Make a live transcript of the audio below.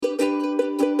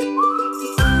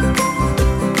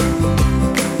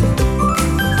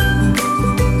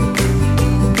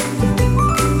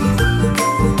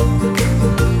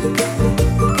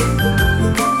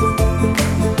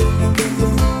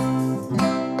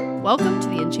Welcome to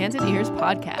the Enchanted Ears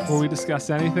podcast, where we discuss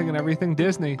anything and everything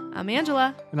Disney. I'm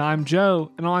Angela. And I'm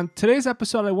Joe. And on today's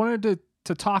episode, I wanted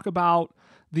to talk about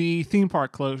the theme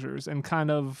park closures and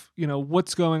kind of,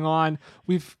 what's going on.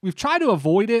 We've tried to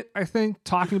avoid it, I think,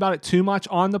 talking about it too much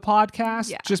on the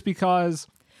podcast, just because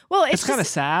it's kind of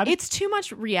sad. It's too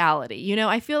much reality.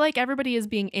 I feel like everybody is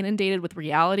being inundated with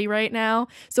reality right now.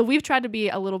 So we've tried to be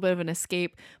a little bit of an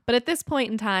escape. But at this point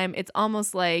in time, it's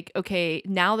almost like, okay,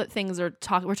 now that things are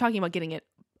we're talking about getting it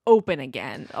open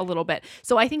again a little bit.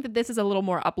 So I think that this is a little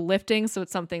more uplifting. So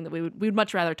it's something that we'd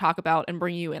much rather talk about and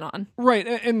bring you in on. Right.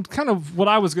 And kind of what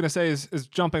I was going to say is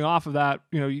jumping off of that,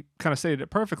 you kind of stated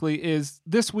it perfectly, is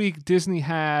this week Disney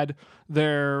had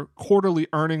their quarterly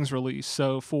earnings release.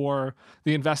 So for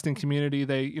the investing community,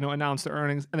 they, announced their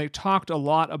earnings, and they talked a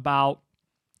lot about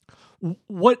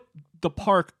what the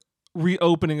park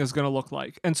reopening is going to look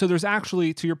like. And so there's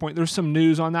actually, to your point, there's some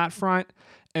news on that front.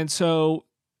 And so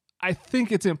I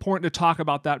think it's important to talk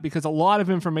about that because a lot of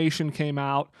information came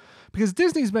out because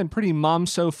Disney's been pretty mum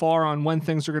so far on when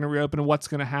things are going to reopen and what's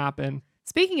going to happen.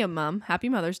 Speaking of mum, happy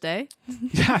Mother's Day.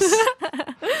 Yes.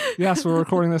 Yes, we're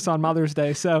recording this on Mother's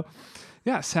Day. So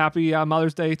yes, happy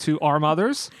Mother's Day to our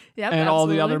mothers and all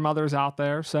the other mothers out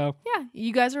there. So yeah,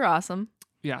 you guys are awesome.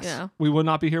 Yes, we would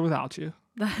not be here without you.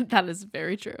 That is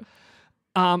very true.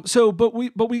 But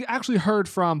we actually heard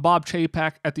from Bob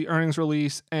Chapek at the earnings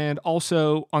release, and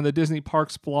also on the Disney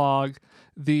Parks blog,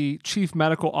 the chief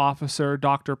medical officer,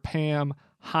 Dr. Pam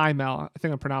Hymel. I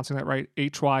think I'm pronouncing that right,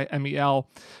 Hymel.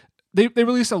 They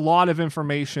released a lot of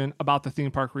information about the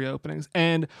theme park reopenings,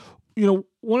 and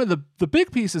one of the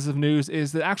big pieces of news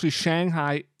is that actually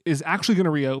Shanghai is actually going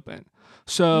to reopen.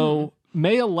 So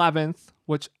May 11th,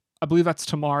 which I believe that's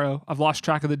tomorrow. I've lost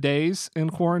track of the days in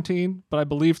quarantine, but I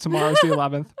believe tomorrow's the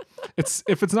 11th.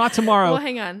 If it's not tomorrow, well,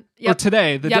 hang on. Or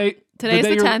today, today's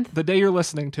the 10th. The day you're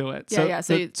listening to it.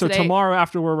 So tomorrow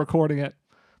after we're recording it,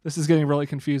 this is getting really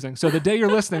confusing. So the day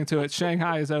you're listening to it,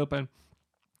 Shanghai is open.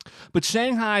 But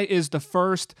Shanghai is the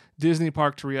first Disney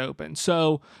park to reopen.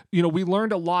 So, we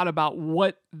learned a lot about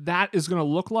what that is going to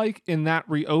look like in that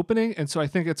reopening. And so I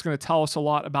think it's going to tell us a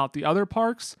lot about the other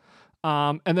parks.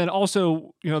 And then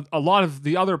also, a lot of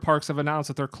the other parks have announced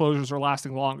that their closures are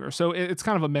lasting longer. So it's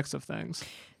kind of a mix of things.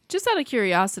 Just out of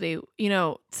curiosity,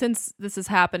 since this is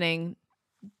happening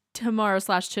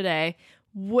tomorrow/today,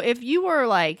 if you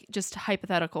were just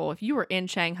hypothetical, if you were in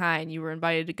Shanghai and you were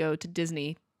invited to go to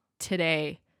Disney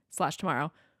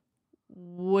today/tomorrow,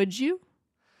 would you?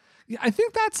 Yeah, I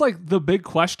think that's the big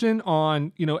question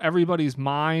on, everybody's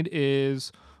mind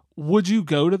is, would you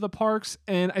go to the parks?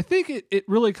 And I think it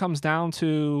really comes down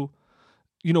to,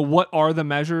 what are the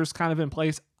measures kind of in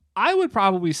place? I would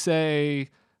probably say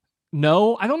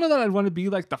no. I don't know that I'd want to be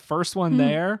the first one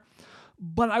there,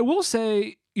 but I will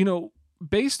say,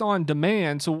 based on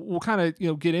demand, so we'll kind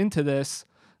of, get into this.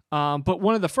 But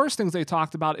one of the first things they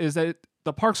talked about is that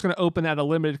the park's going to open at a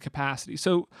limited capacity.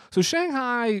 So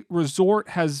Shanghai Resort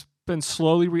has been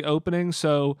slowly reopening.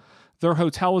 So their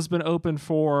hotel has been open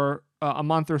for a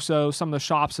month or so. Some of the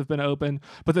shops have been open,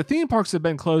 but the theme parks have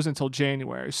been closed until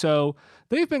January. So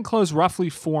they've been closed roughly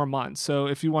 4 months. So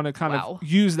if you want to kind of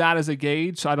use that as a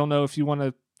gauge, so I don't know if you want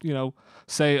to,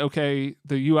 say, okay,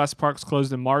 the U.S. parks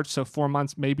closed in March, so 4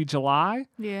 months, maybe July.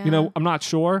 Yeah. I'm not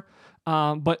sure.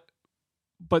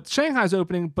 But Shanghai's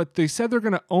opening, but they said they're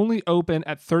going to only open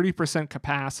at 30%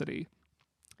 capacity.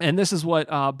 And this is what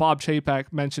Bob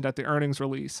Chapek mentioned at the earnings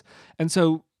release. And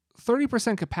so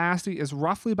 30% capacity is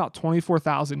roughly about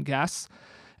 24,000 guests.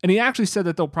 And he actually said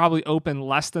that they'll probably open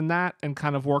less than that and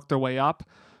kind of work their way up.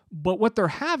 But what they're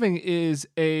having is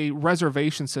a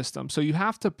reservation system. So you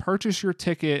have to purchase your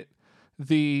ticket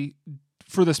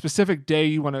for the specific day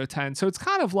you want to attend. So it's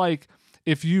kind of like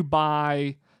if you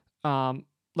buy a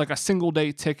single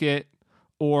day ticket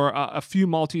or a few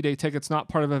multi-day tickets, not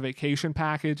part of a vacation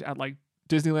package at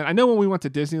Disneyland. I know when we went to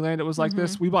Disneyland, it was like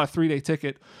this. We bought a 3-day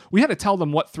ticket. We had to tell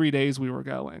them what 3 days we were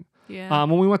going. Yeah.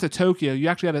 When we went to Tokyo, you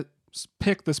actually had to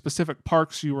pick the specific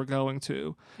parks you were going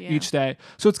to each day.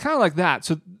 So it's kind of like that.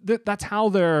 So that's how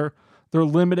they're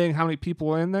limiting how many people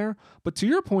are in there. But to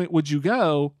your point, would you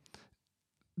go?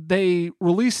 They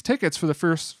released tickets for the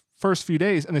first few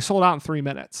days, and they sold out in 3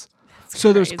 minutes.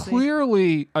 So there's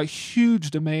clearly a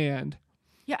huge demand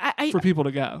for people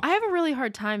to go. I have a really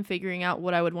hard time figuring out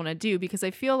what I would want to do because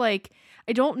I feel like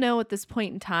I don't know at this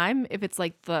point in time if it's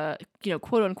the,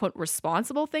 quote unquote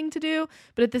responsible thing to do.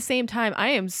 But at the same time, I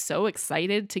am so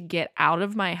excited to get out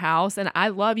of my house, and I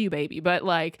love you, baby. But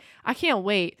I can't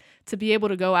wait to be able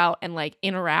to go out and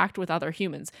interact with other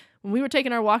humans. When we were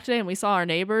taking our walk today and we saw our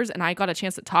neighbors and I got a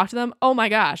chance to talk to them, oh my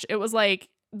gosh, it was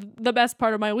the best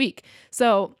part of my week.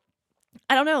 So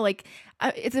I don't know, like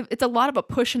it's a lot of a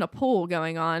push and a pull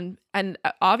going on, and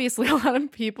obviously a lot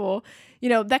of people,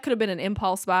 that could have been an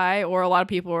impulse buy, or a lot of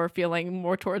people are feeling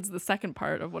more towards the second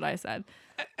part of what I said.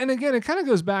 And again, it kind of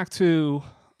goes back to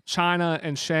China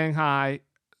and Shanghai.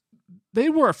 They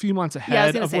were a few months Yeah, I was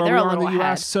ahead gonna of say where they're we a are in little the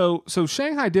ahead. US. So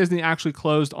Shanghai Disney actually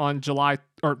closed on July.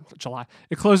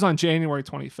 It closed on January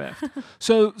 25th.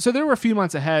 So they were a few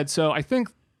months ahead. So I think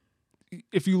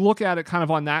if you look at it kind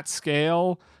of on that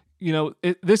scale,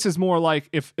 this is more like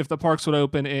if the parks would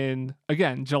open in,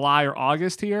 again, July or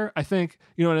August here. I think,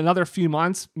 in another few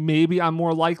months, maybe I'm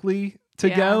more likely to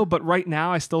Yeah. go. But right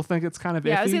now, I still think it's kind of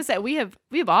Yeah, I was iffy. gonna say we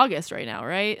have August right now,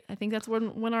 right? I think that's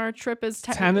when our trip is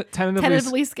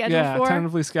Tentatively scheduled for.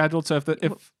 tentatively scheduled. So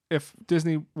if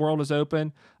Disney World is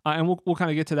open, and we'll kind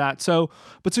of get to that. So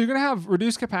you're going to have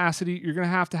reduced capacity. You're going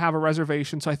to have a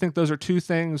reservation. So I think those are two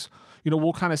things,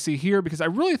 we'll kind of see here, because I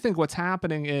really think what's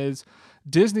happening is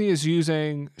Disney is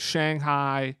using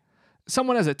Shanghai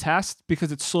somewhat as a test,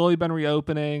 because it's slowly been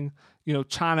reopening.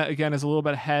 China, again, is a little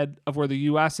bit ahead of where the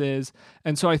U.S. is.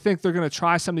 And so I think they're going to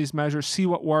try some of these measures, see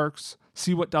what works,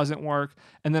 see what doesn't work,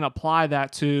 and then apply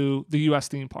that to the U.S.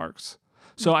 theme parks.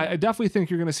 So I definitely think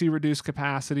you're going to see reduced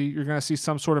capacity. You're going to see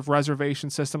some sort of reservation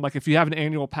system. Like if you have an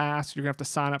annual pass, you're going to have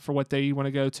to sign up for what day you want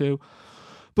to go to.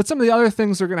 But some of the other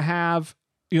things they're going to have,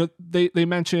 they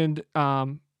mentioned,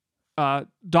 Dr.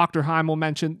 Heimel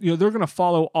mentioned, they're going to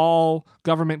follow all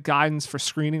government guidance for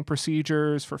screening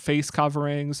procedures, for face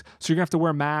coverings. So you're going to have to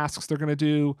wear masks. They're going to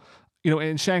do,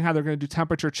 in Shanghai, they're going to do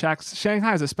temperature checks.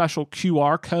 Shanghai has a special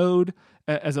QR code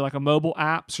as like a mobile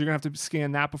app. So you're going to have to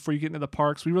scan that before you get into the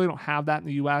parks. We really don't have that in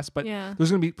the US, but Yeah. there's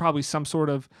going to be probably some sort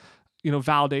of,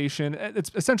 validation. It's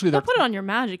essentially They'll put it on your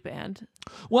Magic Band,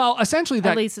 well, essentially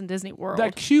at least in Disney World.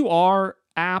 that QR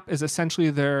app is essentially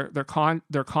their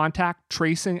contact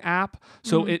tracing app.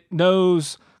 So it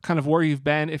knows kind of where you've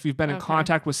been, if you've been in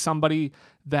contact with somebody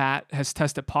that has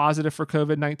tested positive for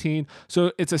COVID-19.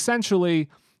 So it's essentially,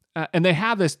 and they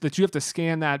have this, that you have to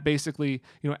scan that basically,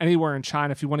 anywhere in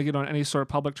China if you want to get on any sort of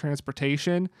public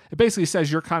transportation. It basically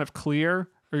says you're kind of clear,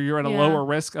 or you're at a lower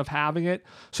risk of having it.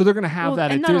 So they're going to have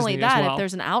that at Disney as well. And not only that, if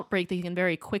there's an outbreak, they can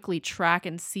very quickly track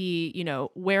and see,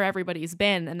 where everybody's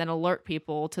been, and then alert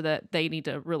people to that they need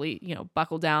to really,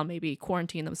 buckle down, maybe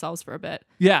quarantine themselves for a bit.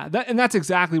 Yeah, and that's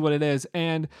exactly what it is.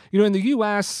 And, in the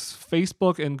US,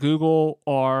 Facebook and Google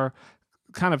are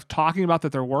kind of talking about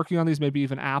that they're working on these, maybe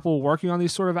even Apple working on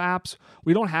these sort of apps.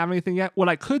 We don't have anything yet. What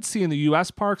I could see in the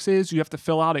US parks is you have to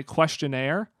fill out a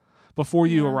questionnaire before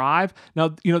you arrive.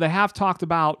 Now, they have talked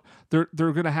about they're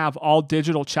going to have all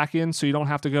digital check-in, so you don't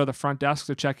have to go to the front desk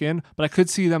to check in. But I could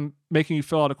see them making you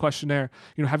fill out a questionnaire.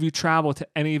 Have you traveled to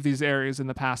any of these areas in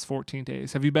the past 14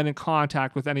 days? Have you been in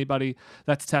contact with anybody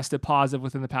that's tested positive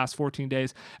within the past 14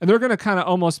 days? And they're going to kind of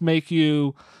almost make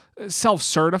you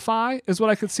self-certify, is what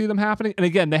I could see them happening. And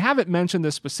again, they haven't mentioned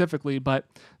this specifically, but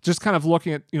just kind of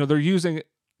looking at,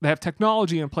 they have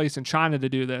technology in place in China to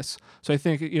do this. So I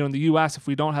think, in the US, if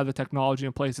we don't have the technology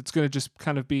in place, it's going to just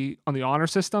kind of be on the honor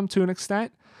system to an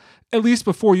extent, at least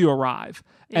before you arrive.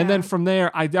 Yeah. And then from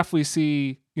there, I definitely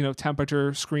see,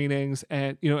 temperature screenings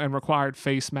and, and required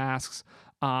face masks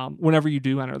whenever you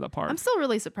do enter the park. I'm still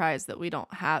really surprised that we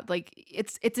don't have,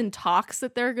 it's in talks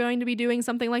that they're going to be doing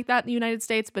something like that in the United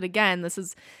States. But again,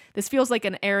 this feels like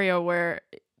an area where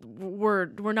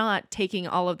we're not taking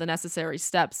all of the necessary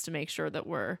steps to make sure that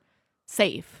we're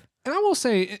safe. And I will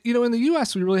say, in the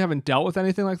U.S., we really haven't dealt with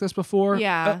anything like this before.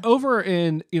 Yeah. Over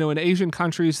in, in Asian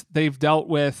countries, they've dealt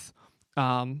with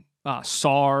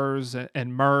SARS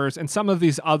and MERS and some of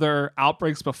these other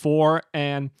outbreaks before.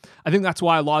 And I think that's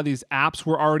why a lot of these apps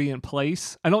were already in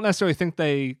place. I don't necessarily think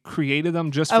they created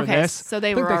them just for this. So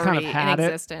they were already in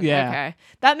existence. Yeah. Okay.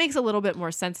 That makes a little bit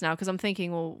more sense now, because I'm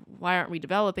thinking, well, why aren't we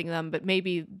developing them? But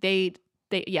maybe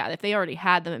if they already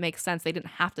had them, it makes sense. They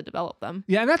didn't have to develop them.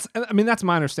 Yeah, and that's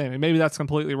my understanding. Maybe that's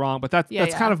completely wrong, but that's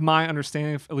kind of my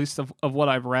understanding, at least of what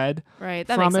I've read. Right,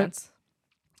 that makes sense.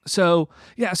 So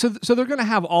they're going to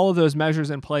have all of those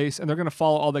measures in place, and they're going to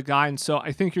follow all the guidance. So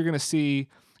I think you're going to see,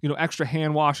 extra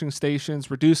hand washing stations,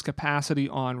 reduced capacity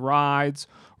on rides,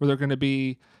 where they're going to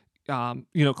be,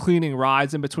 cleaning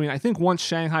rides in between. I think once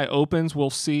Shanghai opens,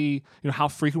 we'll see, how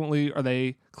frequently are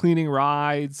they cleaning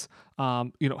rides?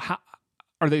 How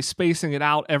are they spacing it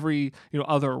out every,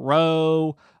 other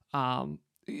row?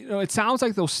 It sounds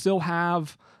like they'll still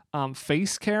have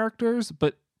face characters,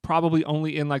 but probably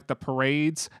only in like the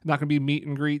parades. Not going to be meet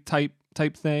and greet type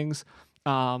things.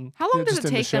 How long does it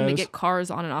take them to get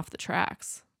cars on and off the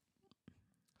tracks?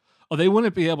 Oh, they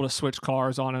wouldn't be able to switch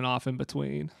cars on and off in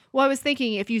between. Well, I was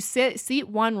thinking if you seat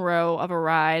one row of a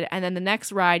ride and then the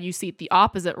next ride you seat the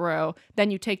opposite row,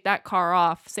 then you take that car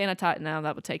off, sanitize. No,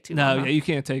 that would take too long. No, yeah, you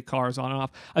can't take cars on and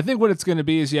off. I think what it's going to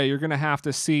be is, you're going to have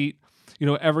to seat,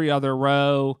 every other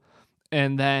row,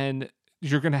 and then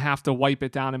you're going to have to wipe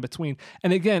it down in between.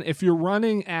 And again, if you're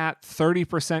running at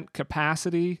 30%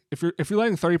 capacity, if you're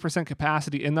letting 30%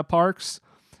 capacity in the parks,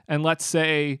 and let's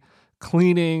say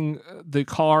cleaning the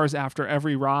cars after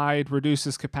every ride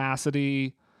reduces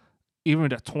capacity even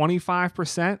to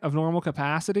 25% of normal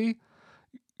capacity,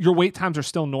 your wait times are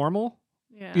still normal.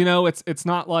 Yeah. It's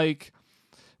not like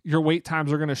your wait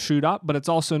times are going to shoot up, but it's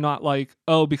also not like,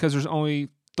 oh, because there's only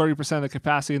 30% of the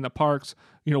capacity in the parks,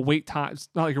 wait times,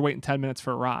 not like you're waiting 10 minutes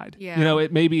for a ride. Yeah.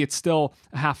 Maybe it's still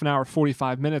a half an hour,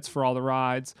 45 minutes for all the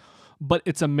rides, but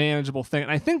it's a manageable thing.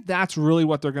 And I think that's really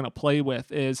what they're going to play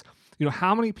with is,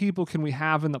 how many people can we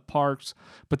have in the parks,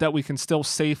 but that we can still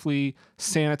safely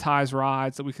sanitize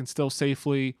rides, that we can still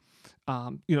safely,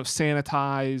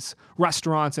 sanitize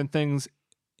restaurants and things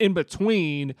in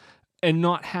between, and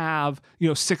not have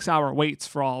 6-hour waits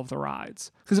for all of the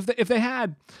rides. Because if they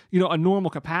had a normal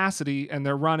capacity and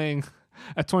they're running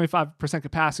at 25%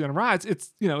 capacity on rides,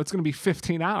 it's it's going to be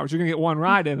 15 hours. You're going to get one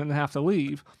ride in and then have to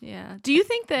leave. Yeah. Do you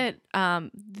think that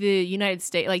the United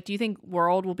States, like, do you think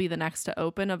World will be the next to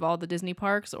open of all the Disney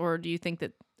parks, or do you think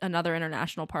that another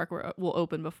international park will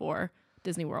open before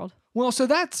Disney World? Well, so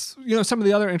that's some of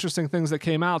the other interesting things that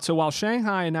came out. So while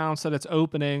Shanghai announced that it's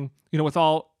opening, with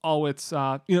all its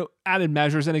added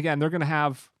measures, and again they're going to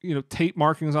have tape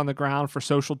markings on the ground for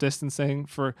social distancing,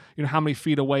 for how many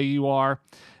feet away you are,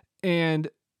 and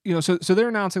so they're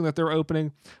announcing that they're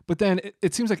opening, but then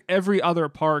it seems like every other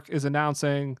park is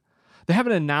announcing. They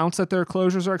haven't announced that their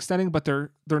closures are extending, but they're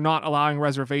not allowing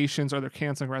reservations, or they're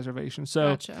canceling reservations. So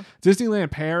Gotcha. Disneyland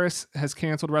Paris has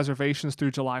canceled reservations through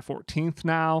July 14th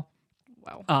now.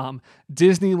 Wow.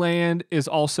 Disneyland is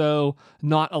also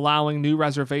not allowing new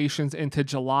reservations into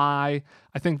July.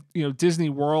 I think, Disney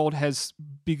World has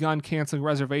begun canceling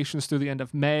reservations through the end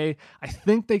of May. I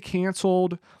think they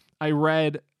canceled, I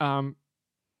read,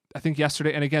 I think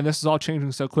yesterday, and again, this is all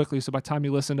changing so quickly, so by the time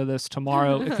you listen to this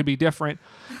tomorrow, it could be different,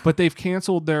 but they've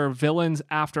canceled their Villains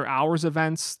After Hours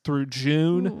events through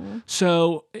June. Ooh.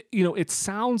 So, it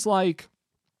sounds like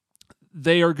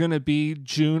they are going to be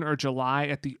June or July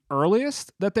at the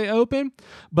earliest that they open,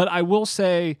 but I will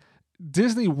say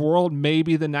Disney World may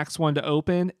be the next one to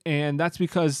open, and that's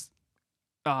because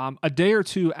a day or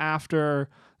two after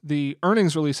the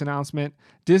earnings release announcement,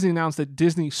 Disney announced that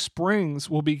Disney Springs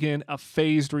will begin a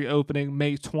phased reopening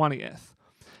May 20th. Okay.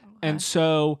 And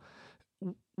so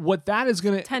what that is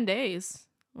going to... 10 days.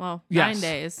 Well, yes, 9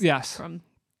 days. Yes. From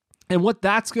and what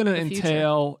that's going to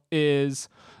entail is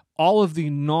all of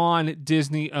the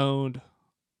non-Disney owned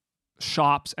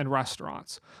shops and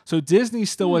restaurants. So Disney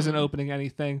still isn't opening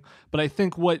anything, but I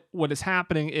think what is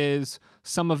happening is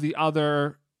some of the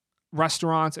other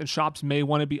restaurants and shops may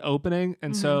want to be opening,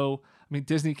 and so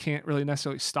Disney can't really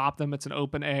necessarily stop them. It's an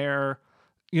open air,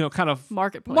 kind of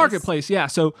marketplace. Yeah,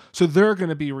 so they're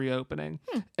going to be reopening,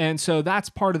 and so that's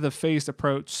part of the phased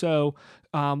approach. So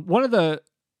one of the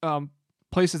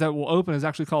places that will open is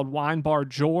actually called Wine Bar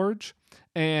George,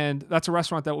 and that's a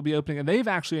restaurant that will be opening, and they've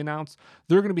actually announced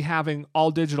they're going to be having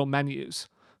all digital menus.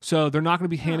 So they're not going to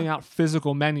be handing out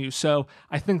physical menus. So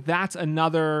I think that's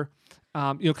another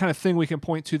kind of thing we can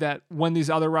point to, that when these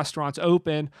other restaurants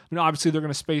open, obviously they're going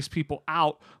to space people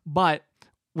out, but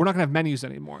we're not going to have menus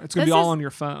anymore. It's going to be all on your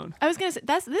phone. I was going to say,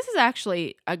 this is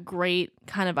actually a great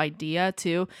kind of idea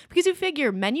too, because you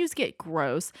figure menus get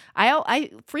gross.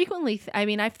 I frequently,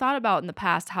 I've thought about in the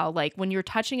past how, like, when you're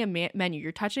touching a menu,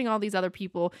 you're touching all these other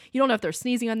people. You don't know if they're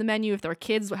sneezing on the menu, if their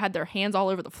kids had their hands all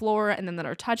over the floor and then that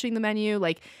are touching the menu.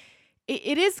 Like,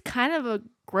 it is kind of a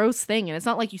gross thing, and it's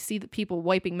not like you see the people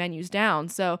wiping menus down.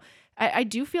 So I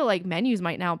do feel like menus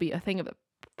might now be a thing of the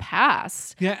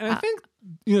past. Yeah, and I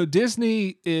think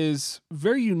Disney is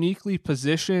very uniquely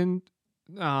positioned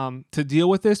to deal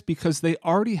with this, because they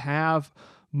already have,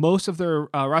 most of their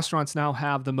restaurants now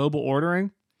have the mobile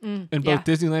ordering in both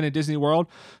Disneyland and Disney World.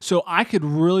 So I could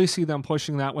really see them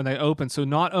pushing that when they open. So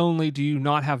not only do you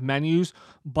not have menus,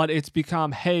 but it's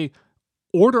become, hey,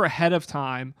 order ahead of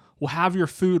time. We'll have your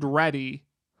food ready.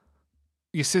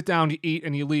 You sit down, you eat,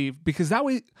 and you leave. Because that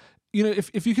way,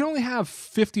 if you can only have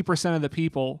 50% of the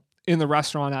people in the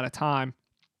restaurant at a time,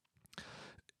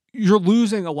 you're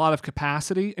losing a lot of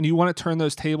capacity, and you want to turn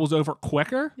those tables over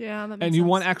quicker. Yeah, that makes and you sense.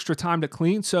 want extra time to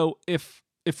clean. So if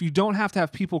you don't have to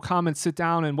have people come and sit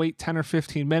down and wait 10 or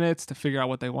 15 minutes to figure out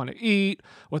what they want to eat,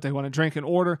 what they want to drink and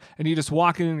order, and you just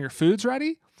walk in and your food's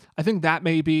ready, I think that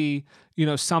may be,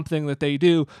 something that they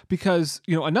do because,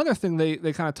 another thing they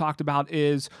kind of talked about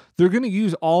is they're going to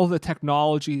use all the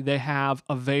technology they have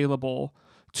available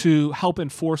to help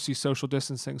enforce these social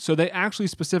distancing. So they actually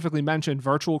specifically mentioned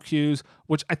virtual queues,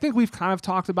 which I think we've kind of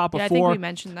talked about before. Yeah, I think we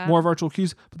mentioned that. More virtual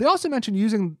queues. But they also mentioned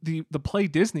using the Play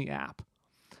Disney app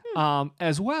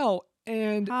as well.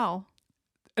 And How?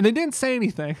 And they didn't say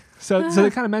anything. So they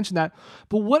kind of mentioned that.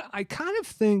 But what I kind of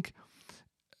think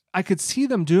I could see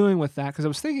them doing with that, because I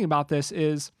was thinking about this,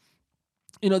 is,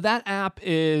 that app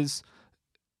it's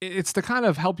to kind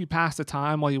of help you pass the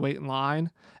time while you wait in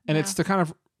line. And it's to kind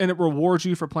of, and it rewards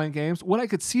you for playing games. What I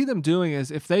could see them doing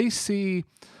is if they see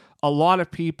a lot of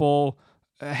people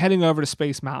heading over to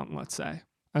Space Mountain, let's say,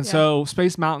 and so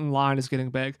Space Mountain line is getting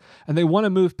big, and they want to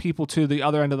move people to the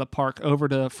other end of the park over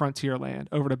to Frontierland,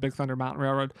 over to Big Thunder Mountain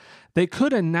Railroad. They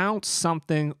could announce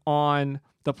something on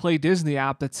the Play Disney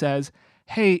app that says,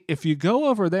 hey, if you go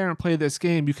over there and play this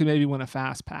game, you can maybe win a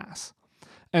fast pass.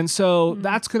 And so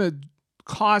that's going to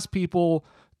cause people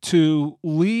to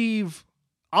leave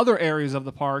other areas of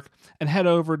the park and head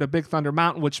over to Big Thunder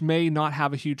Mountain, which may not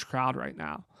have a huge crowd right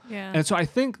now. Yeah. And so I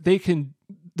think they're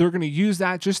going to use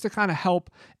that just to kind of help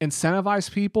incentivize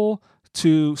people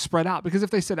to spread out. Because if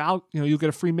they said out, you'll get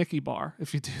a free Mickey bar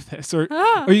if you do this, or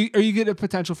you get a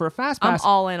potential for a fast pass. I'm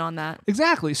all in on that.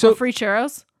 Exactly. So free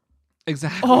churros.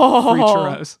 Exactly. Free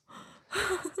churros.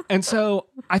 And so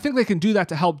I think they can do that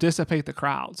to help dissipate the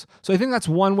crowds. So I think that's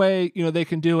one way, they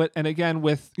can do it. And again,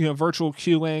 with, virtual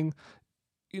queuing,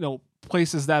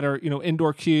 places that are,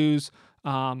 indoor queues,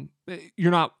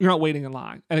 you're not waiting in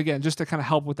line. And again, just to kind of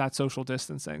help with that social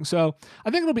distancing. So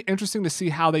I think it'll be interesting to see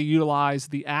how they utilize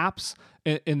the apps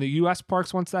in the US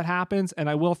parks once that happens. And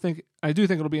I do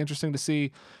think it'll be interesting to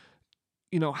see,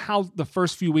 how the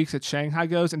first few weeks at Shanghai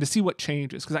goes and to see what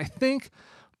changes. Because I think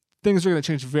things are going to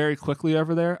change very quickly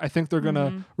over there. I think they're going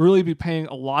to really be paying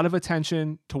a lot of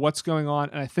attention to what's going on.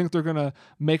 And I think they're going to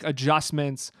make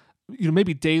adjustments,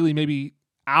 maybe daily, maybe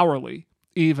hourly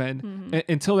even,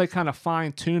 until they kind of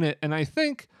fine tune it. And I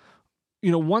think,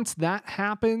 once that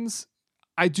happens,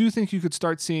 I do think you could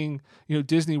start seeing,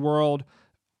 Disney World,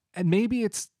 and maybe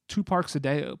it's 2 parks a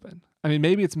day open. I mean,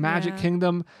 maybe it's Magic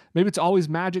Kingdom. Maybe it's always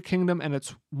Magic Kingdom and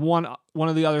it's one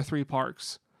of the other 3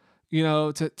 parks,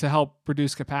 to help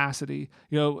reduce capacity.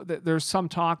 There's some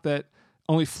talk that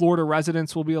only Florida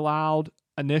residents will be allowed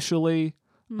initially,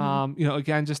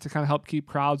 again, just to kind of help keep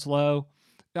crowds low.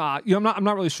 I'm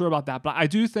not really sure about that, but I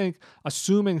do think,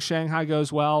 assuming Shanghai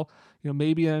goes well,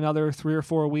 maybe in another 3 or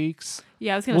 4 weeks.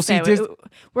 Yeah, I was going to say,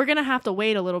 we're going to have to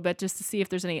wait a little bit just to see if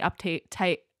there's any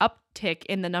uptick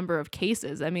in the number of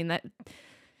cases. I mean, that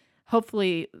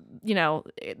hopefully,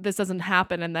 this doesn't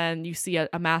happen and then you see a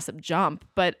massive jump.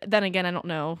 But then again, I don't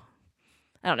know.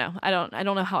 I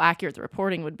don't know how accurate the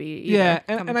reporting would be. Yeah,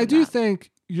 and I do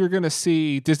think you're going to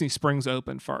see Disney Springs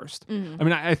open first. I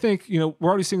mean, I think, we're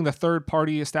already seeing the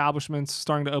third-party establishments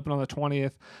starting to open on the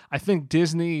 20th. I think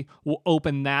Disney will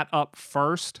open that up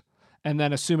first, and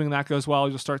then assuming that goes well,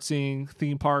 you'll start seeing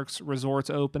theme parks, resorts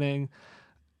opening.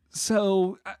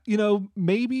 So,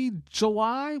 maybe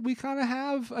July we kind of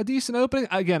have a decent opening.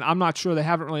 Again, I'm not sure. They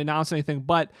haven't really announced anything,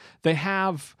 but they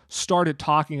have started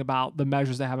talking about the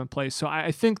measures they have in place. So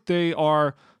I think they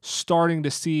are starting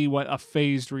to see what a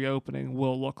phased reopening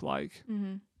will look like.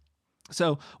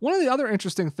 So one of the other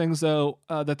interesting things, though,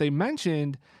 that they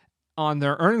mentioned on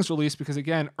their earnings release, because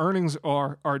again, earnings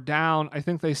are down. I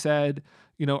think they said,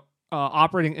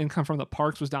 operating income from the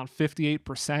parks was down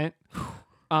 58%.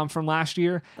 From last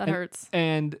year. That hurts.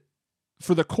 And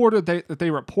for the quarter that they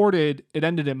reported, it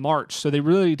ended in March. So they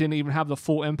really didn't even have the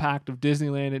full impact of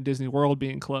Disneyland and Disney World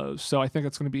being closed. So I think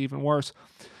it's going to be even worse.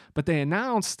 But they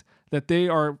announced that they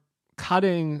are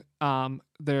cutting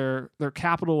their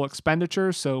capital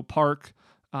expenditures, so park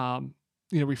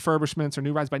refurbishments or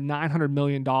new rides, by $900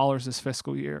 million this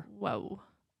fiscal year. Whoa.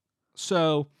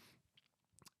 So,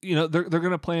 they're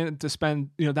going to plan to spend,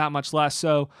 that much less.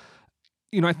 So,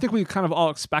 I think we kind of all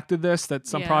expected this, that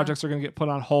some projects are going to get put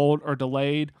on hold or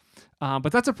delayed. But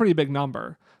that's a pretty big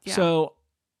number. Yeah. So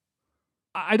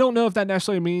I don't know if that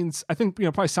necessarily means, I think,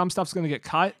 probably some stuff's going to get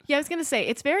cut. Yeah, I was going to say,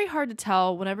 it's very hard to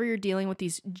tell whenever you're dealing with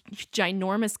these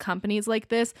ginormous companies like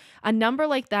this. A number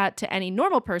like that to any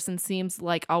normal person seems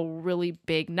like a really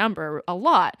big number, a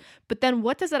lot. But then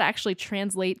what does that actually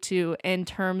translate to in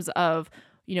terms of,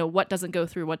 what doesn't go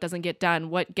through, what doesn't get done,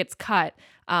 what gets cut?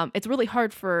 It's really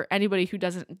hard for anybody who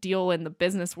doesn't deal in the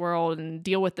business world and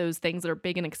deal with those things that are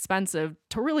big and expensive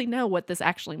to really know what this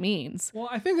actually means. Well,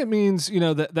 I think it means,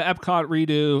 the Epcot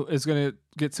redo is going to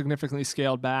get significantly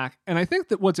scaled back. And I think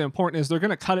that what's important is they're going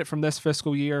to cut it from this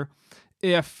fiscal year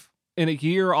if in a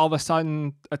year, all of a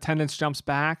sudden attendance jumps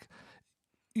back.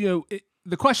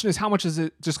 The question is, how much is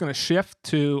it just going to shift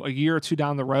to a year or two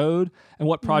down the road, and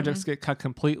what projects get cut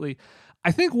completely?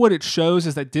 I think what it shows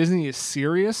is that Disney is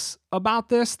serious about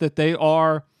this, that they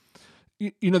are,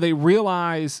 they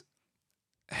realize,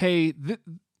 hey,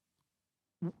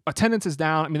 attendance is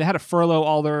down. I mean, they had to furlough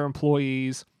all their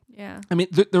employees. Yeah. I mean,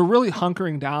 they're really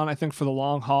hunkering down, I think, for the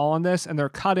long haul on this, and they're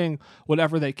cutting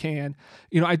whatever they can.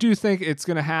 I do think it's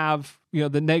going to have, the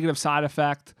negative side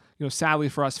effect, sadly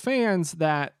for us fans,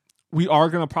 that we are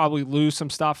going to probably lose some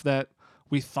stuff that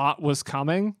we thought was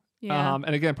coming. Yeah.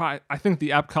 And again, I think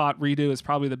the Epcot redo is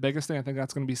probably the biggest thing. I think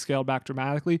that's going to be scaled back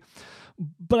dramatically.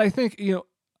 But I think,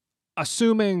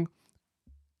 assuming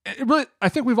I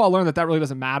think we've all learned that really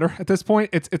doesn't matter at this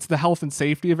point. It's the health and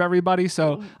safety of everybody.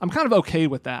 So I'm kind of okay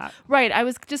with that. Right. I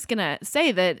was just going to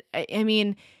say that, I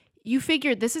mean, you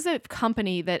figure this is a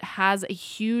company that has a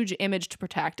huge image to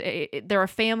protect. They're a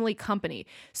family company.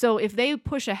 So if they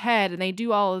push ahead and they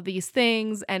do all of these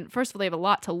things, and first of all, they have a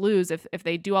lot to lose if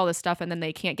they do all this stuff and then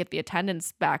they can't get the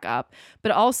attendance back up.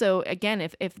 But also, again,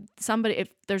 if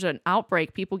there's an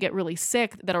outbreak, people get really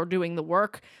sick that are doing the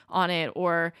work on it,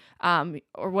 or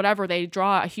whatever, they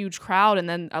draw a huge crowd and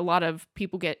then a lot of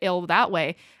people get ill that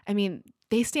way. I mean,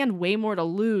 they stand way more to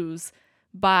lose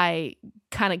by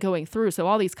kind of going through. So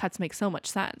all these cuts make so much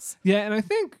sense. Yeah, and I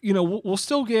think, we'll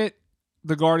still get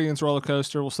the Guardians roller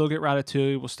coaster. We'll still get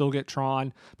Ratatouille. We'll still get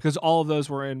Tron, because all of those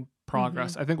were in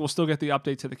progress. I think we'll still get the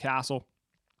update to the castle.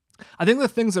 I think the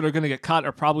things that are going to get cut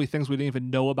are probably things we didn't even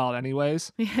know about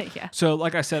anyways. Yeah. So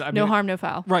like I said, no harm, no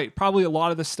foul. Right. Probably a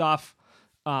lot of the stuff,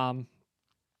 at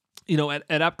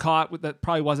Epcot that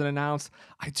probably wasn't announced.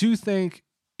 I do think,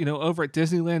 over at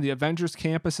Disneyland, the Avengers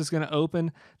campus is going to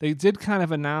open. They did kind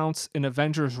of announce an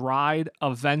Avengers ride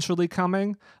eventually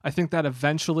coming. I think that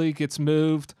eventually gets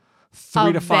moved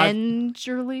 3 to 5.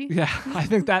 Eventually? Yeah, I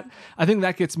think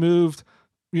that gets moved,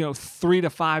 3 to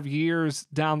 5 years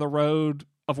down the road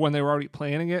of when they were already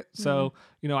planning it. So,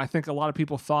 I think a lot of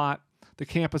people thought the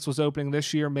campus was opening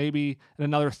this year. Maybe in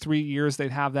another 3 years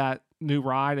they'd have that new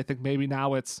ride. I think maybe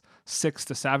now it's 6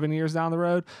 to 7 years down the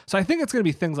road. So I think it's going to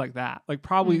be things like that, like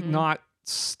probably not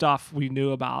stuff we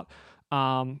knew about.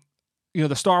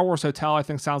 The Star Wars Hotel, I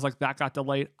think, sounds like that got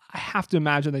delayed. I have to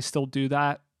imagine they still do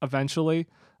that eventually.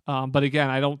 But again,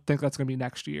 I don't think that's going to be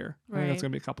next year. I think that's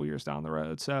going to be a couple years down the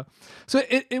road. So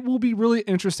it will be really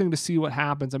interesting to see what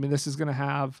happens. I mean, this is going to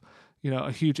have,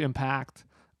 a huge impact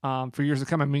for years to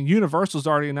come. I mean, Universal's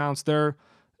already announced their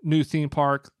new theme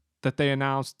park that they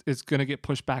announced is going to get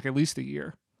pushed back at least a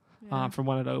year from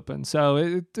when it opened. So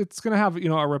it's going to have,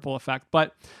 a ripple effect.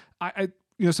 But I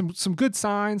some good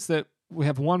signs that we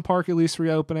have one park at least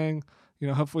reopening.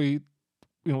 Hopefully,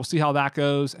 we'll see how that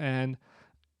goes. And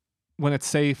when it's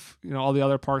safe, all the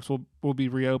other parks will be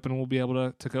reopened. We'll be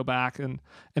able to go back and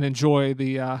enjoy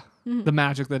the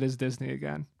magic that is Disney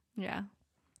again. Yeah.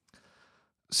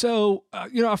 So,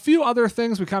 a few other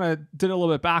things, we kind of did a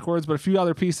little bit backwards, but a few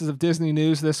other pieces of Disney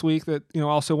news this week that,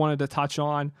 also wanted to touch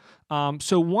on.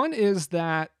 So one is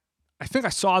that I think I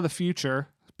saw the future,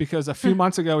 because a few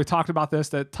months ago we talked about this,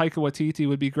 that Taika Waititi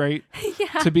would be great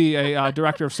to be a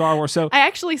director of Star Wars. So I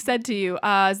actually said to you,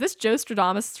 is this Joe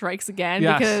Stradamus Strikes Again?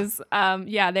 Yes.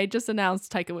 Because, they just announced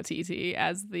Taika Waititi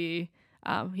as the...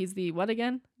 he's the what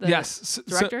again? The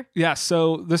director?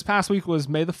 So this past week was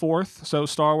May the 4th, so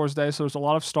Star Wars Day. So there's a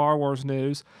lot of Star Wars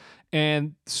news.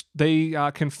 And they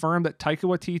confirmed that Taika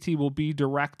Waititi will be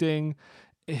directing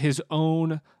his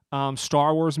own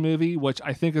Star Wars movie, which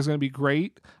I think is going to be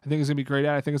great. I think it's going to be great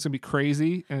at. I think it's going to be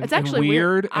crazy and, it's actually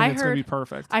weird, and it's going to be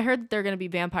perfect. I heard that they're going to be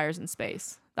vampires in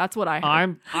space. That's what I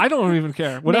heard. I don't even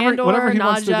care. Whatever he Naja,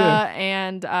 wants to do.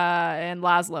 And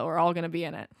Laszlo are all going to be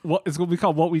in it. It's going to be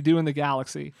called What We Do in the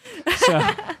Galaxy.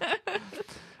 So,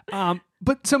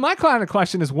 so my kind of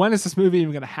question is, when is this movie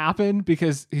even going to happen?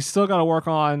 Because he's still got to work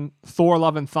on Thor: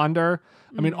 Love and Thunder.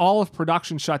 I mean, all of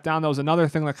production shut down. That was another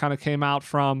thing that kind of came out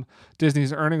from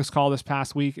Disney's earnings call this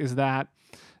past week, is that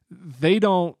they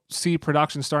don't see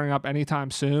production starting up anytime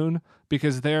soon,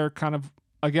 because they're kind of,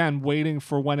 again, waiting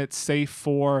for when it's safe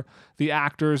for the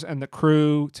actors and the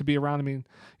crew to be around. I mean,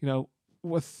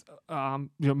 with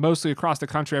mostly across the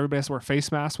country, everybody has to wear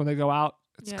face masks when they go out.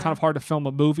 It's kind of hard to film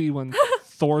a movie when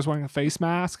Thor's wearing a face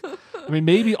mask. I mean,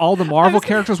 maybe all the Marvel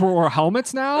characters will wear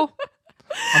helmets now.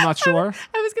 I'm not sure.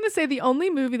 I was going to say the only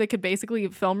movie that could basically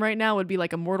film right now would be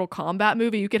like a Mortal Kombat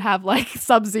movie. You could have like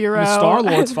Sub-Zero.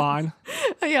 Star-Lord's fine.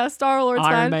 Yeah, Star-Lord's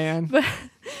fine. Iron Man. But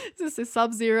this is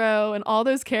Sub-Zero and all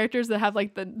those characters that have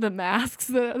like the masks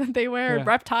that they wear,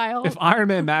 Reptile. If Iron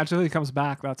Man magically comes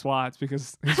back, that's why. It's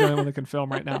because he's the only one that can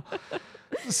film right now.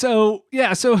 So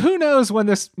yeah, so who knows when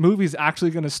this movie's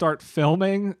actually going to start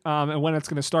filming, and when it's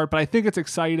going to start. But I think it's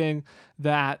exciting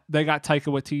that they got Taika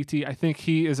Waititi. I think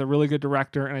he is a really good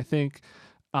director, and I think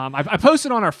I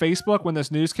posted on our Facebook when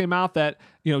this news came out that,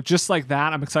 just like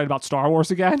that, I'm excited about Star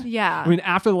Wars again. Yeah. I mean,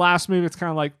 after the last movie, it's kind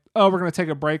of like, oh, we're going to take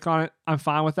a break on it. I'm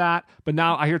fine with that. But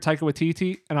now I hear Taika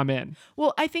Waititi and I'm in.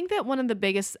 Well, I think that one of the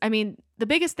biggest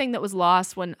thing that was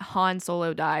lost when Han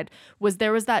Solo died was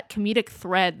there was that comedic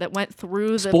thread that went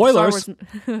through the Spoilers. Star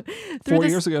Wars 4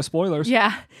 years ago, spoilers.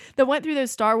 Yeah, that went through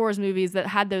those Star Wars movies that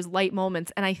had those light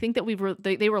moments, and I think that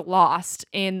they were lost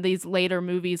in these later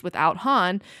movies without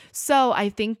Han. So I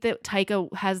think that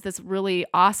Taika has this really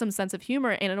awesome sense of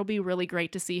humor, and it'll be really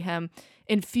great to see him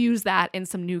infuse that in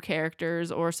some new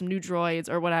characters or some new droids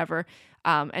or whatever,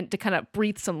 and to kind of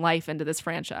breathe some life into this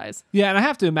franchise. Yeah, and I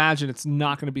have to imagine it's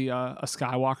not going to be a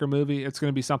Skywalker movie. It's going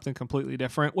to be something completely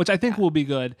different, which I think will be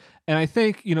good. And I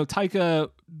think, Taika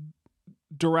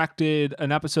directed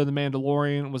an episode of The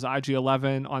Mandalorian, was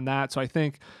IG-11 on that. So I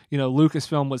think,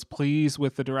 Lucasfilm was pleased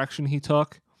with the direction he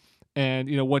took and,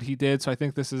 what he did. So I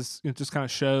think this is just kind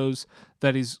of shows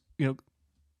that he's,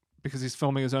 because he's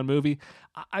filming his own movie.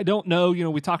 I don't know,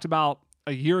 we talked about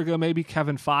a year ago, maybe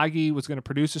Kevin Feige was going to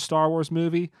produce a Star Wars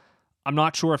movie. I'm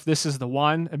not sure if this is the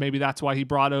one, and maybe that's why he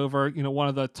brought over, one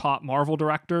of the top Marvel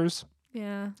directors,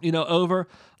 over.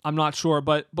 I'm not sure,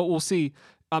 but we'll see.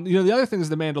 The other thing is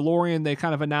The Mandalorian. They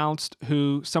kind of announced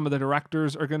who some of the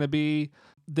directors are going to be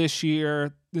this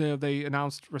year. They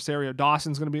announced Rosario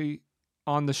Dawson's going to be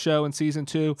on the show in season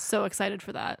 2. So excited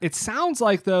for that. It sounds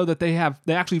like, though, that they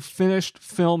actually finished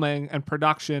filming and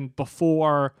production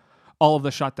before all of the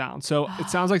shutdown. So it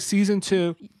sounds like season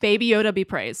 2. Baby Yoda be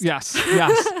praised. Yes.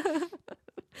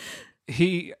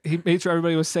 He made sure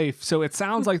everybody was safe. So it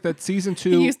sounds like that season 2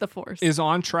 he used the Force. Is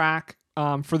on track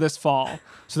for this fall.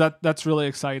 So that's really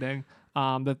exciting.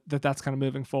 That's kind of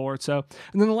moving forward. So,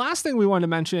 and then the last thing we wanted to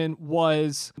mention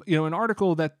was, an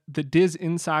article that the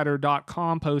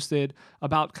disinsider.com posted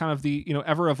about kind of the,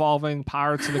 ever evolving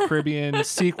Pirates of the Caribbean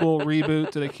sequel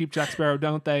reboot. Do they keep Jack Sparrow?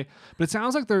 Don't they? But it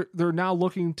sounds like they're now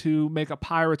looking to make a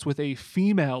Pirates with a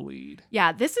female lead.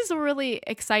 Yeah, this is really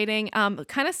exciting.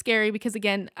 Kind of scary because,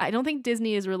 again, I don't think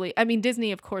Disney is really,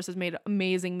 Disney of course has made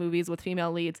amazing movies with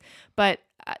female leads, but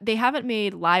they haven't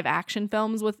made live action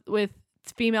films with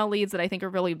female leads that I think are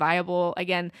really viable.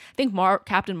 Again, I think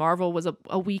Captain Marvel was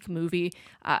a weak movie.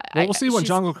 We'll see when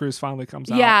Jungle Cruise finally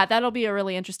comes out. Yeah, that'll be a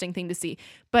really interesting thing to see.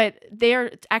 But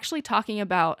they're actually talking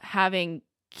about having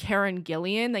Karen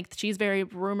Gillan, like she's very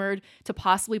rumored to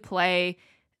possibly play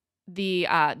the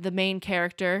main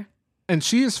character. And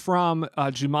she is from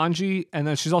Jumanji, and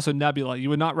then she's also Nebula. You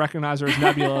would not recognize her as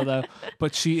Nebula, though,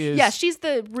 but she is. Yeah, she's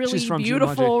the really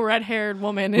beautiful red-haired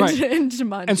woman in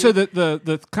Jumanji. And so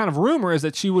the kind of rumor is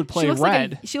that she would play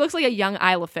Red. She looks like a young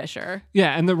Isla Fisher.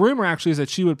 Yeah, and the rumor actually is that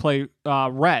she would play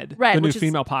Red, the new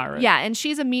female pirate. Yeah, and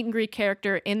she's a meet and greet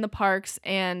character in the parks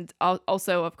and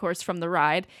also, of course, from the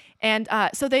ride. And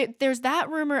so there's that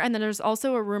rumor, and then there's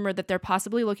also a rumor that they're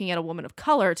possibly looking at a woman of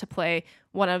color to play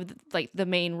one of the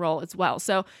main role as well.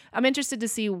 So I'm interested to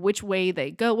see which way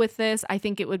they go with this. I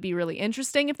think it would be really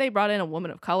interesting if they brought in a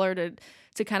woman of color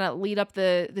to kind of lead up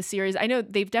the series. I know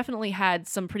they've definitely had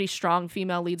some pretty strong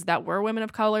female leads that were women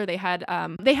of color. They had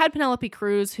Penelope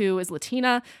Cruz, who is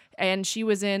Latina, and she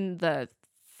was in the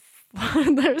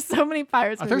there's so many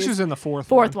Pirates movies. I think she was in the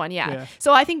fourth one. Yeah.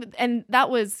 So I think, and that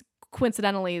was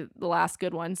coincidentally the last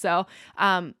good one. So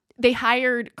they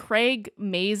hired Craig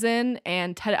Mazin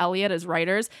and Ted Elliott as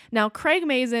writers. Now, Craig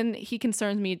Mazin, he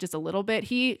concerns me just a little bit.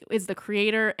 He is the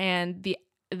creator and the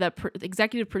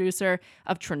executive producer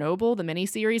of Chernobyl, the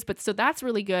miniseries. But so that's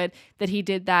really good that he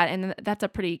did that, and that's a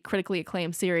pretty critically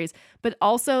acclaimed series. But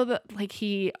also,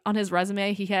 he on his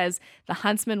resume, he has The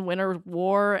Huntsman, Winter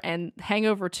War, and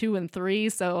Hangover 2 and 3.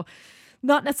 So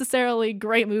not necessarily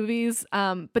great movies.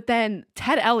 But then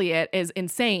Ted Elliott is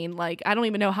insane. Like, I don't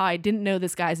even know how I didn't know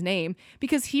this guy's name,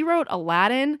 because he wrote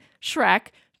Aladdin, Shrek,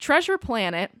 Treasure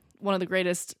Planet, one of the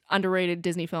greatest underrated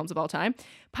Disney films of all time,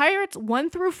 Pirates 1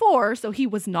 through 4, so he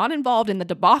was not involved in the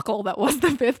debacle that was the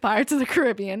 5th Pirates of the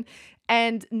Caribbean,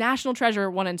 and National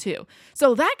Treasure 1 and 2.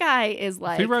 So that guy is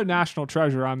like... If he wrote National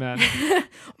Treasure, I'm in. I'm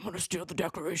going to steal the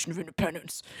Declaration of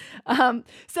Independence.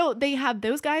 So they have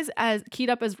those guys as keyed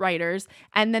up as writers,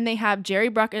 and then they have Jerry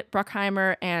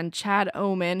Bruckheimer and Chad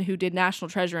Oman, who did National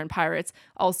Treasure and Pirates,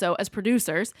 also as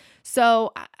producers.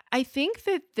 So I think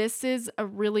that this is a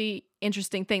really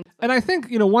interesting thing. And I think,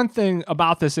 one thing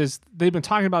about this is they've been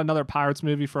talking about another Pirates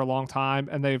movie for a long time,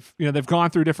 and they've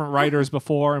gone through different writers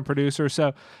before and producers.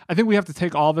 So I think we have to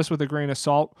take all this with a grain of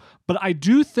salt. But I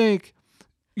do think,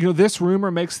 this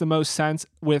rumor makes the most sense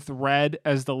with Red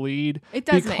as the lead. It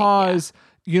does because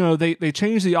they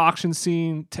changed the auction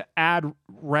scene to add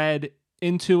Red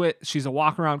into it. She's a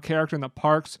walk around character in the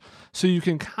parks, so you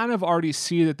can kind of already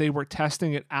see that they were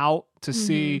testing it out to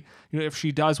see if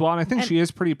she does well, and I think she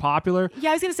is pretty popular.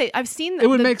 Yeah, I was gonna say I've seen it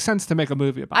would make sense to make a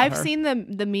movie about her. I've seen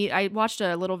the meet. I watched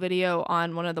a little video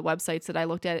on one of the websites that I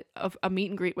looked at of a meet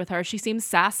and greet with her. She seems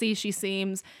sassy. She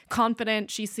seems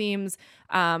confident. She seems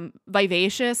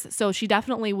vivacious. So she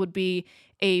definitely would be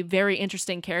a very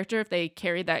interesting character if they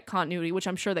carried that continuity, which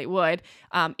I'm sure they would,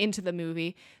 into the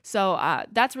movie. So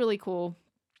that's really cool.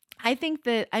 I think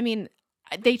that,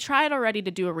 they tried already to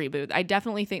do a reboot. I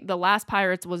definitely think the last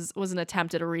Pirates was an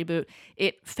attempt at a reboot.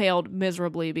 It failed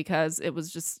miserably because it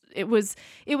was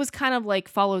kind of like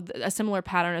followed a similar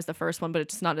pattern as the first one, but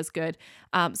it's not as good.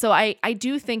 So I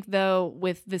do think though,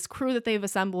 with this crew that they've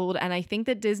assembled, and I think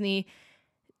that Disney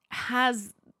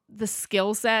has the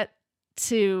skill set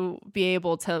to be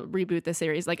able to reboot the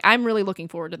series. Like, I'm really looking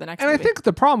forward to the next movie. I think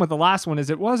the problem with the last one is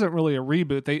it wasn't really a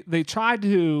reboot. They tried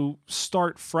to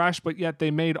start fresh, but yet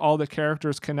they made all the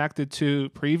characters connected to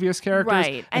previous characters.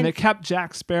 Right. And they kept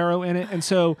Jack Sparrow in it. And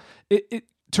so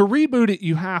to reboot it,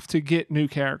 you have to get new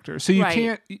characters. So you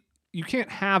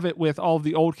can't have it with all of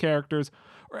the old characters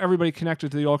or everybody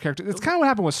connected to the old character. It's kind of what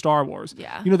happened with Star Wars.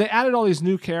 Yeah. They added all these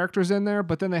new characters in there,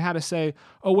 but then they had to say,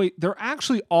 oh, wait, they're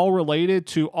actually all related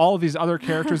to all of these other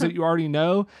characters that you already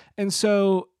know. And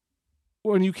so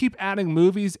when you keep adding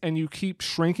movies and you keep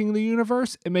shrinking the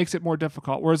universe, it makes it more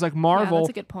difficult. Whereas like Marvel, that's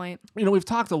a good point. We've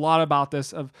talked a lot about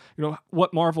this of,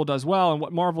 what Marvel does well, and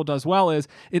what Marvel does well is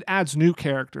it adds new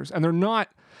characters, and they're not,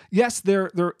 yes,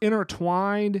 they're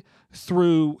intertwined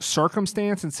through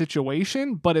circumstance and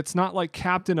situation, but it's not like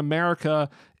Captain America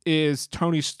is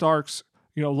Tony Stark's,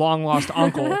 long lost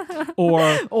uncle,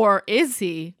 or is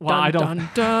he? Well, dun, I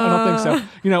don't think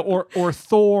so. Or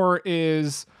Thor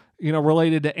is,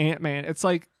 related to Ant-Man. It's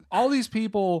like all these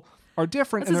people are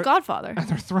different. That's his godfather. And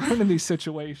they're thrown in these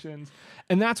situations.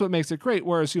 And that's what makes it great.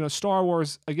 Whereas, Star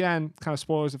Wars, again, kind of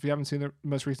spoilers if you haven't seen the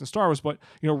most recent Star Wars, but,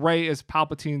 Rey is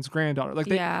Palpatine's granddaughter. Like,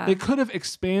 they could have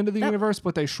expanded the universe,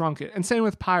 but they shrunk it. And same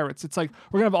with Pirates. It's like,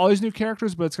 we're going to have all these new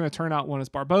characters, but it's going to turn out one is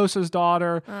Barbossa's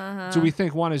daughter. Do we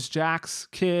think one is Jack's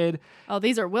kid? Oh,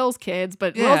 these are Will's kids,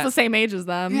 but Will's the same age as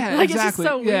them. Yeah, exactly. It's just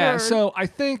so weird. So I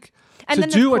think to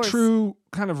do a true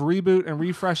kind of reboot and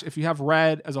refresh, if you have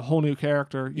Red as a whole new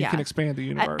character, you can expand the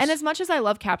universe. And as much as I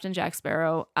love Captain Jack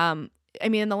Sparrow,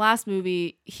 in the last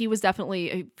movie, he was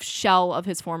definitely a shell of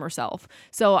his former self.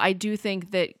 So I do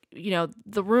think that,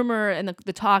 the rumor and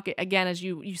the talk, again, as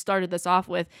you started this off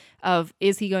with, of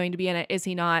is he going to be in it, is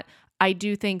he not? I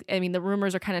do think, the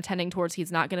rumors are kind of tending towards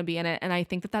he's not going to be in it. And I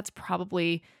think that that's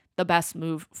probably the best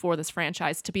move for this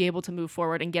franchise, to be able to move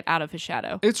forward and get out of his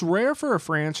shadow. It's rare for a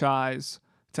franchise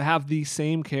to have these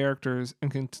same characters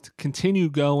and continue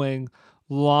going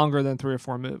longer than 3 or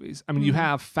 4 movies. You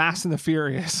have Fast and the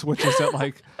Furious, which is at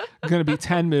like going to be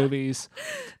 10 movies.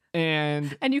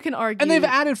 And you can argue. And they've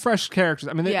added fresh characters.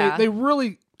 They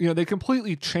really, they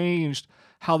completely changed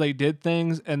how they did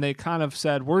things, and they kind of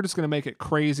said, we're just going to make it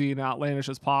crazy and outlandish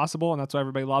as possible, and that's why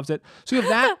everybody loves it. So you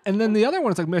have that, and then the other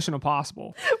one is like Mission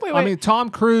Impossible. Wait. Tom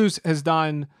Cruise has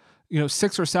done,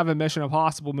 6 or 7 Mission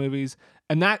Impossible movies,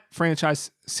 and that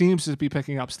franchise seems to be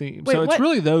picking up steam. So it's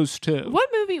really those two. What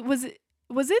movie was it?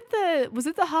 Was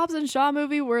it the Hobbs and Shaw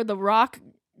movie where The Rock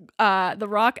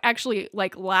actually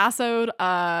like lassoed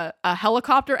a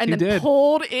helicopter and then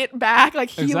pulled it back? Like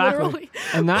he literally.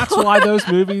 And that's why those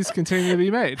movies continue to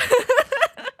be made.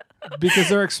 Because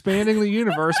they're expanding the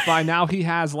universe by now he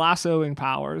has lassoing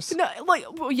powers. No,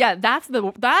 that's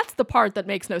the part that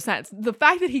makes no sense. The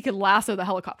fact that he can lasso the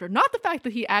helicopter, not the fact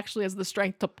that he actually has the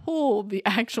strength to pull the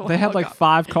actual They helicopter. had like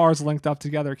 5 cars linked up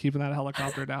together keeping that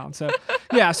helicopter down. So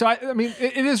yeah, so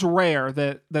it is rare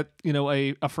that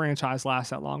a franchise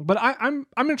lasts that long. But I'm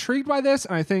intrigued by this,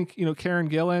 and I think Karen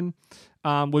Gillan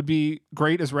would be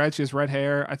great as Red. She has red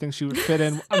hair. I think she would fit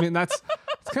in. That's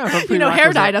kind of a pretty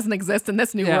hair dye doesn't exist in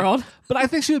this new world. But I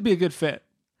think she would be a good fit.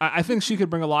 I think she could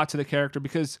bring a lot to the character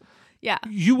because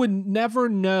you would never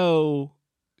know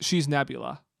she's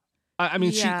Nebula.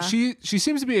 She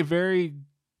seems to be a very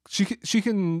she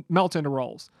can melt into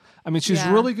roles. She's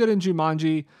really good in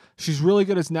Jumanji. She's really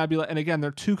good as Nebula. And again,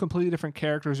 they're 2 completely different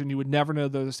characters, and you would never know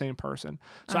they're the same person.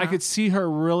 So I could see her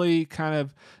really kind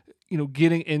of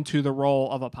getting into the role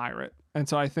of a pirate. And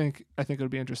so I think it would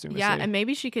be interesting to see. Yeah, and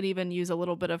maybe she could even use a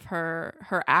little bit of her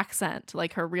accent,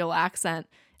 like her real accent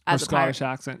as her a pirate. Scottish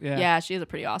accent, yeah. Yeah, she has a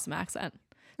pretty awesome accent.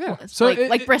 Yeah. So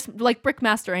like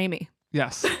Brickmaster Amy.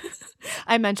 Yes.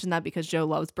 I mentioned that because Joe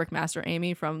loves Brickmaster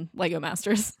Amy from Lego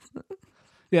Masters.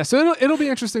 Yeah, so it'll be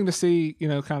interesting to see,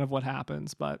 kind of what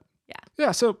happens. But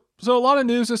yeah, so a lot of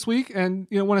news this week, and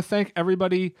want to thank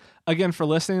everybody again for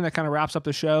listening. That kind of wraps up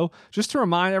the show. Just to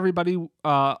remind everybody of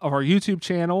our YouTube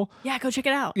channel. Yeah, go check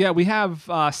it out. Yeah, we have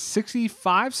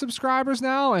 65 subscribers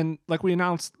now, and like we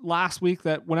announced last week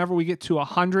that whenever we get to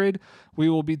 100, we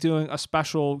will be doing a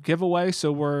special giveaway.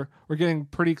 So we're getting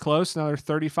pretty close. Another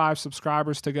 35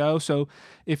 subscribers to go. So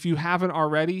if you haven't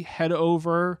already, head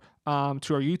over to our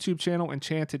YouTube channel,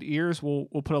 Enchanted Ears. We'll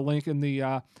put a link in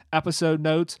the episode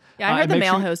notes. Yeah, I heard the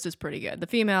male host is pretty good. The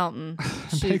female,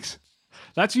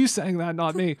 that's you saying that,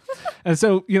 not me. And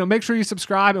so, make sure you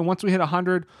subscribe. And once we hit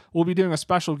 100, we'll be doing a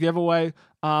special giveaway.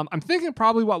 I'm thinking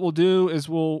probably what we'll do is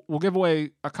we'll give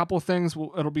away a couple of things.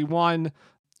 It'll be one,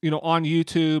 on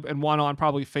YouTube and one on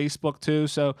probably Facebook too.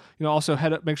 So, also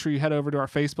make sure you head over to our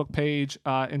Facebook page,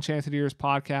 Enchanted Ears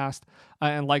Podcast,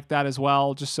 and like that as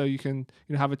well, just so you can,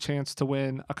 have a chance to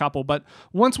win a couple. But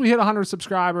once we hit 100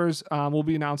 subscribers, we'll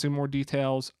be announcing more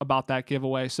details about that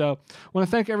giveaway. So I want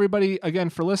to thank everybody again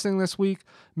for listening this week.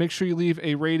 Make sure you leave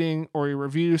a rating or a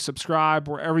review, subscribe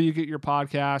wherever you get your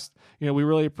podcast. We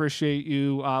really appreciate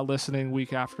you listening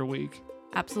week after week.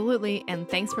 Absolutely. And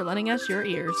thanks for lending us your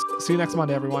ears. See you next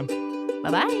Monday, everyone.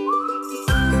 Bye-bye.